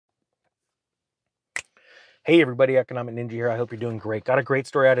Hey everybody, Economic Ninja here. I hope you're doing great. Got a great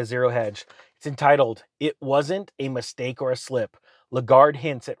story out of Zero Hedge. It's entitled, "It Wasn't a Mistake or a Slip. Lagarde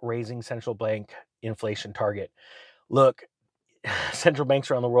Hints at Raising Central Bank Inflation Target." Look, central banks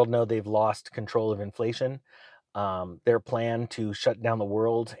around the world know they've lost control of inflation. Their plan to shut down the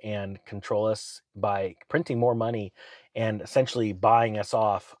world and control us by printing more money and essentially buying us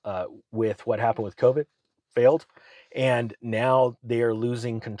off with what happened with COVID failed. And now they are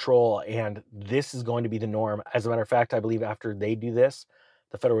losing control. And this is going to be the norm. As a matter of fact, I believe after they do this,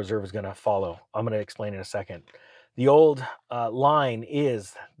 the Federal Reserve is going to follow. I'm going to explain in a second. The old line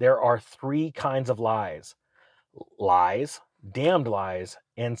is there are three kinds of lies, damned lies,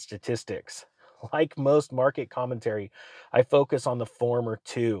 and statistics. Like most market commentary, I focus on the former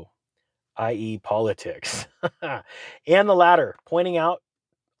two, i.e., politics, and the latter, pointing out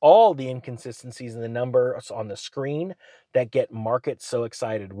all the inconsistencies in the numbers on the screen that get markets so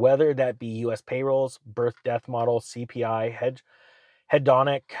excited, whether that be US payrolls, birth death model, CPI,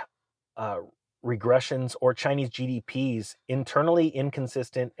 hedonic uh, regressions, or Chinese GDPs, internally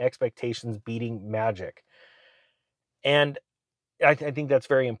inconsistent expectations beating magic. And I think that's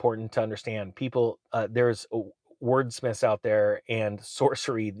very important to understand. People, there's wordsmiths out there and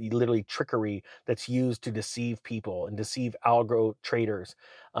sorcery, literally trickery that's used to deceive people and deceive algo traders,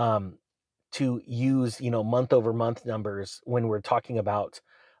 to use month over month numbers when we're talking about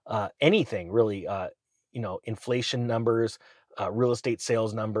anything really. Inflation numbers, real estate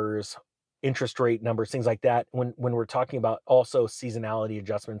sales numbers, interest rate numbers, things like that. When we're talking about also seasonality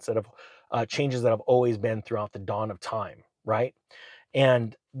adjustments that have changes that have always been throughout the dawn of time, right?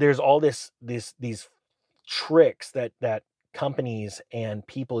 And there's all these tricks that companies and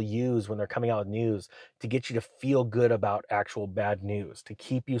people use when they're coming out with news to get you to feel good about actual bad news, to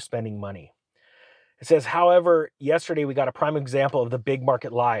keep you spending money. It says, however, yesterday we got a prime example of the big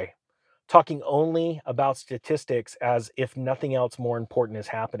market lie, talking only about statistics as if nothing else more important is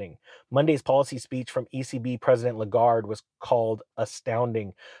happening. Monday's policy speech from ECB President Lagarde was called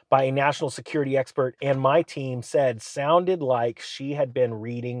astounding by a national security expert, and my team said sounded like she had been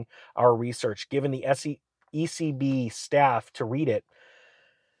reading our research. Given the ECB staff to read it,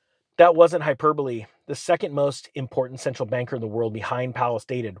 that wasn't hyperbole. The second most important central banker in the world behind Powell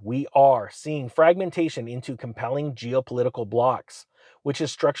stated, "We are seeing fragmentation into compelling geopolitical blocks, which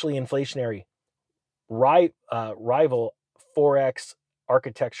is structurally inflationary. Rival Forex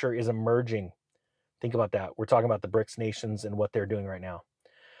architecture is emerging." Think about that. We're talking about the BRICS nations and what they're doing right now.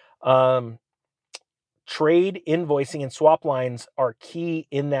 Trade, invoicing, and swap lines are key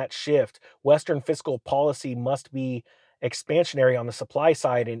in that shift. Western fiscal policy must be expansionary on the supply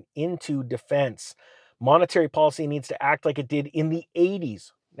side and into defense. Monetary policy needs to act like it did in the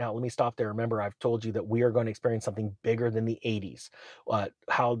 80s. Now, let me stop there. Remember, I've told you that we are going to experience something bigger than the 80s.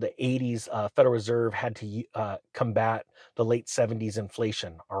 How the 80s Federal Reserve had to combat the late 70s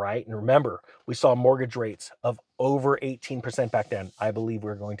inflation. All right. And remember, we saw mortgage rates of over 18% back then. I believe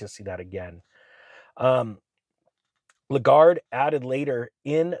we're going to see that again. Lagarde added later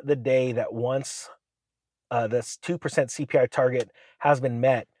in the day that once this 2% CPI target has been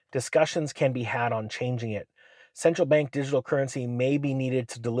met, discussions can be had on changing it. Central bank digital currency may be needed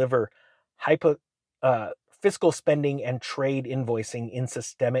to deliver fiscal spending and trade invoicing in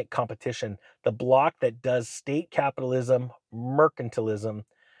systemic competition. The bloc that does state capitalism, mercantilism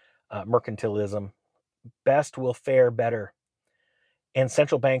best will fare better. And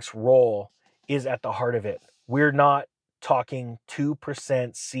central bank's role is at the heart of it. We're not talking 2%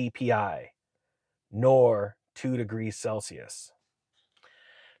 CPI, nor 2 degrees Celsius.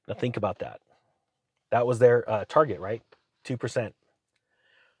 Now think about that. That was their target, right? 2%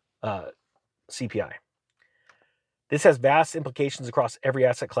 CPI. This has vast implications across every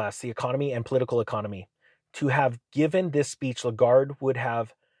asset class, the economy and political economy. To have given this speech, Lagarde would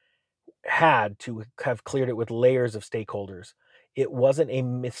have had to have cleared it with layers of stakeholders. It wasn't a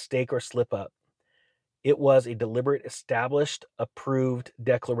mistake or slip up. It was a deliberate, established, approved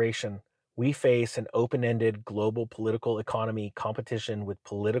declaration. We face an open-ended global political economy competition with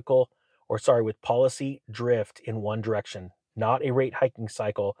policy drift in one direction, not a rate hiking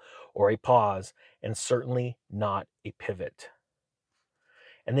cycle or a pause, and certainly not a pivot.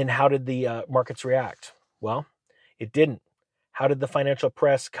 And then how did the markets react? Well, it didn't. How did the financial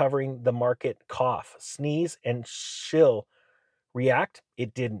press covering the market cough, sneeze, and shill react?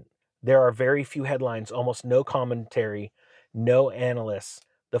 It didn't. There are very few headlines, almost no commentary, no analysts.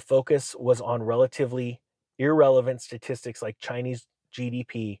 The focus was on relatively irrelevant statistics like Chinese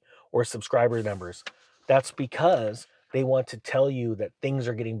GDP or subscriber numbers. That's because they want to tell you that things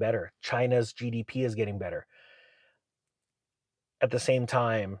are getting better. China's GDP is getting better. at the same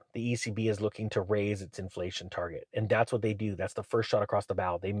time, the ECB is looking to raise its inflation target. And that's what they do. That's the first shot across the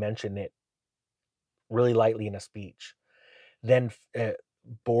bow. They mention it really lightly in a speech. Then the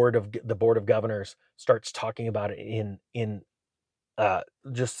board of governors starts talking about it in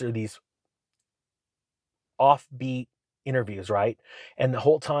just through these offbeat interviews, right? And the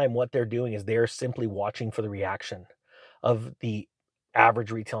whole time, what they're doing is they're simply watching for the reaction of the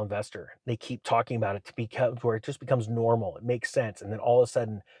average retail investor. They keep talking about it to become where it just becomes normal. It makes sense. And then all of a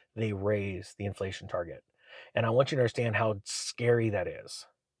sudden, they raise the inflation target. And I want you to understand how scary that is.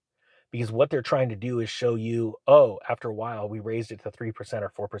 Because what they're trying to do is show you, oh, after a while, we raised it to 3%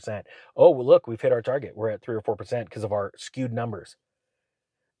 or 4%. Oh, well, look, we've hit our target. We're at 3 or 4% because of our skewed numbers.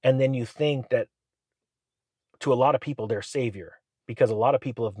 And then you think that to a lot of people, they're savior, because a lot of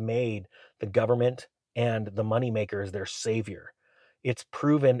people have made the government and the moneymakers their savior. It's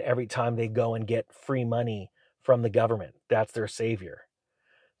proven every time they go and get free money from the government, that's their savior.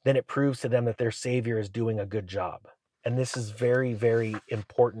 Then it proves to them that their savior is doing a good job. And this is very, very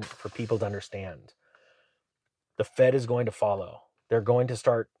important for people to understand. The Fed is going to follow. They're going to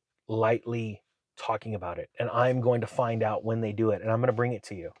start lightly talking about it. And I'm going to find out when they do it. And I'm going to bring it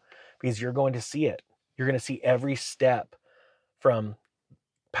to you because you're going to see it. You're going to see every step from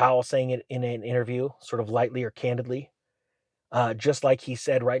Powell saying it in an interview, sort of lightly or candidly, just like he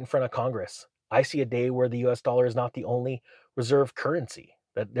said right in front of Congress. I see a day where the US dollar is not the only reserve currency,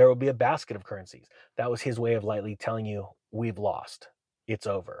 that there will be a basket of currencies. That was his way of lightly telling you, we've lost. It's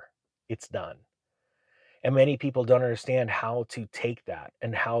over. It's done. And many people don't understand how to take that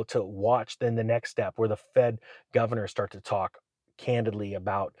and how to watch then the next step where the Fed governors start to talk candidly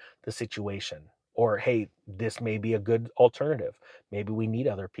about the situation. Or, hey, this may be a good alternative. Maybe we need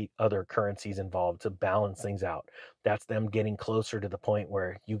other currencies involved to balance things out. That's them getting closer to the point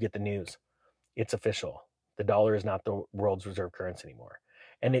where you get the news. It's official. The dollar is not the world's reserve currency anymore.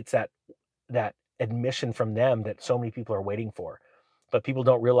 And it's that admission from them that so many people are waiting for. But people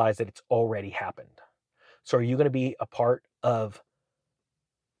don't realize that it's already happened. So are you going to be a part of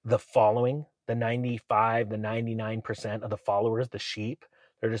the following, the 95, the 99% of the followers, the sheep?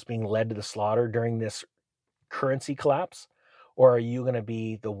 They're just being led to the slaughter during this currency collapse? Or are you going to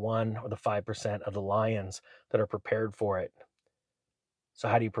be the 1 or the 5% of the lions that are prepared for it? So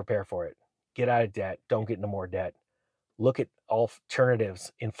how do you prepare for it? Get out of debt. Don't get into more debt. Look at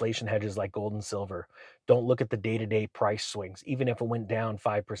alternatives, inflation hedges like gold and silver. Don't look at the day-to-day price swings. Even if it went down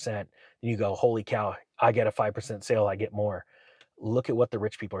 5%, and you go, holy cow, I get a 5% sale, I get more. Look at what the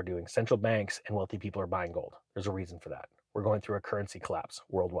rich people are doing. Central banks and wealthy people are buying gold. There's a reason for that. We're going through a currency collapse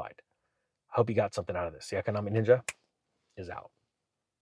worldwide. I hope you got something out of this. The Economic Ninja is out.